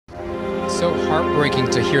So heartbreaking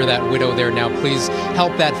to hear that widow there. Now, please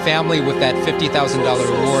help that family with that $50,000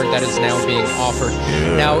 reward that is now being offered.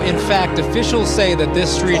 Now, in fact, officials say that this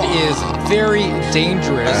street is very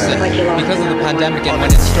dangerous because of the pandemic, and when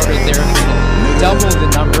it started, there have been double the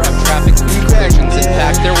number of traffic collisions. In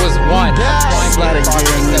fact, there was one flying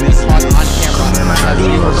progress that was caught on camera as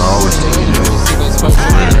we were see those folks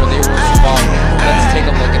over there. They were involved. Let's take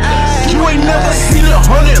a look at this. You ain't never seen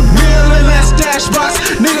 100 mil in that stash box.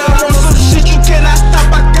 Nigga, I'm on some shit you cannot stop.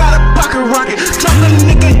 I got a pocket rocket. Drop a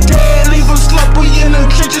nigga dead, leave him sloppy in them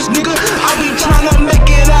trenches, nigga. I be trying to make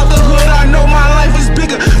it out the hood. I know my life is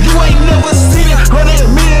bigger. You ain't never seen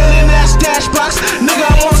 100 mil in that stash box. Nigga,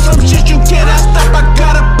 I'm on some shit you cannot stop. I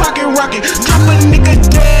got a pocket rocket. Drop a nigga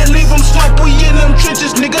dead, leave him sloppy in them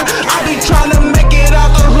trenches, nigga. I be trying to make it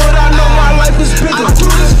out the hood. I know my life is bigger. I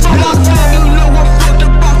do this for my family. You know I'm fucked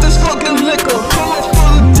about this fucking liquor. Pull up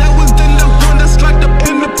full of debt within the one that's locked up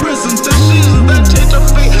in the prison. The shit that change your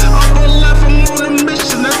fate. I'm on life, I'm on a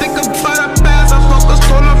mission. I think about the past, I focused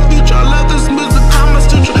on the future. I love this music, I'm a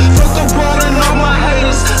teacher. First of all, and all my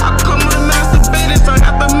haters, I come with masturbators. I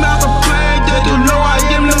got the mouth of plan. Yeah, you know I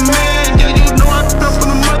am the man. Yeah, you know I come from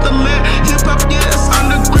the motherland. Hip hop, yeah, it's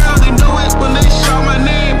underground. They know it when they shout my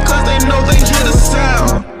name, cause they know they hear the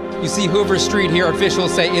sound. You see Hoover Street here,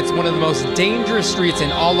 officials say it's one of the most dangerous streets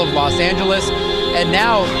in all of Los Angeles. And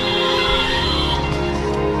now,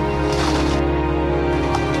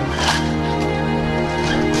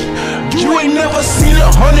 you ain't never seen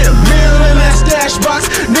 100 mil in that stash box.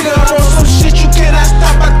 Nigga, I'm on some shit you cannot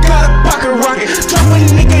stop. I got a pocket rocket. Drop a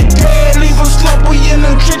nigga dead, leave him sloppy in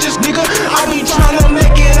them trenches, nigga. I be trying to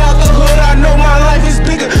make it out the hood. I know my life is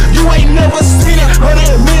bigger. You ain't never seen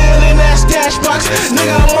 100 mil in that stash box.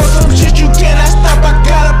 Nigga, I'm on some shit you cannot stop. I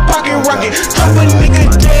got a pocket rocket. Drop a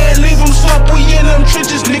nigga dead, leave him sloppy in them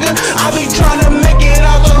trenches, nigga. I be trying to make it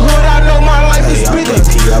out the hood. I know my life is bigger.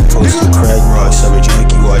 I posted crack rocks, every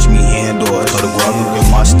junkie watch me handle. Told the guap in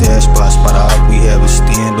my stash spot, spot out, we have a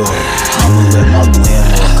standoff. I'ma let my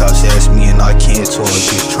blend off, cops ask me and I can't talk.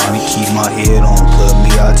 Just trying to keep my head on, put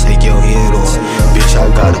me, I'll take your head off. Bitch, I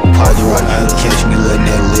got a pocket rocket, catch me letting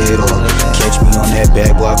that lid off. Catch me on that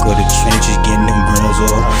back block of the trenches, getting them grins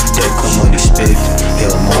off. That come unexpected,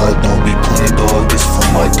 hell no, I don't be playing dog. This for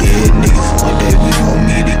my dead niggas, one day we gon'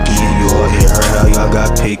 meet again. Y'all hear how y'all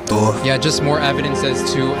got picked off. yeah, just more evidence as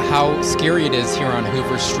to how scary it is here on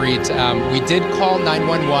Hoover Street. We did call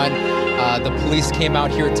 911. The police came out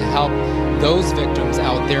here to help those victims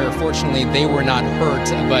out there. Fortunately, they were not hurt,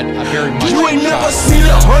 but very much You ain't never shocked. seen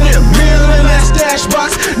 100 mil in that stash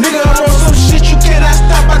box. Nigga, I'm on some shit you cannot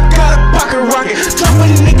stop. I got a pocket rocket. Drop a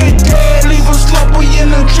nigga dead, leave him sloppy in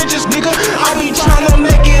them trenches, nigga. I be trying to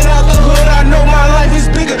make it out the hood. I know my life is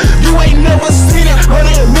bigger. You ain't never seen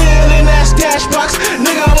 100 mil in that stash box.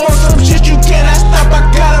 Nigga, I'm on some shit you cannot stop. I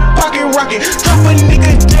got a pocket rocket. Drop a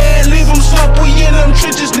nigga dead, leave him sloppy in them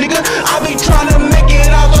trenches, nigga. I be trying to make it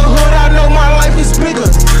out the hood. I know my life is bigger,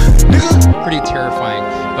 nigga. Pretty terrifying.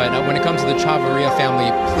 But when it comes to the Chavarria family,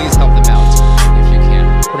 please help them out if you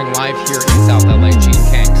can. Reporting live here in South LA, Gene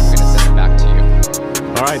Kang. I'm going to send it back to you.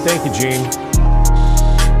 All right, thank you, Gene.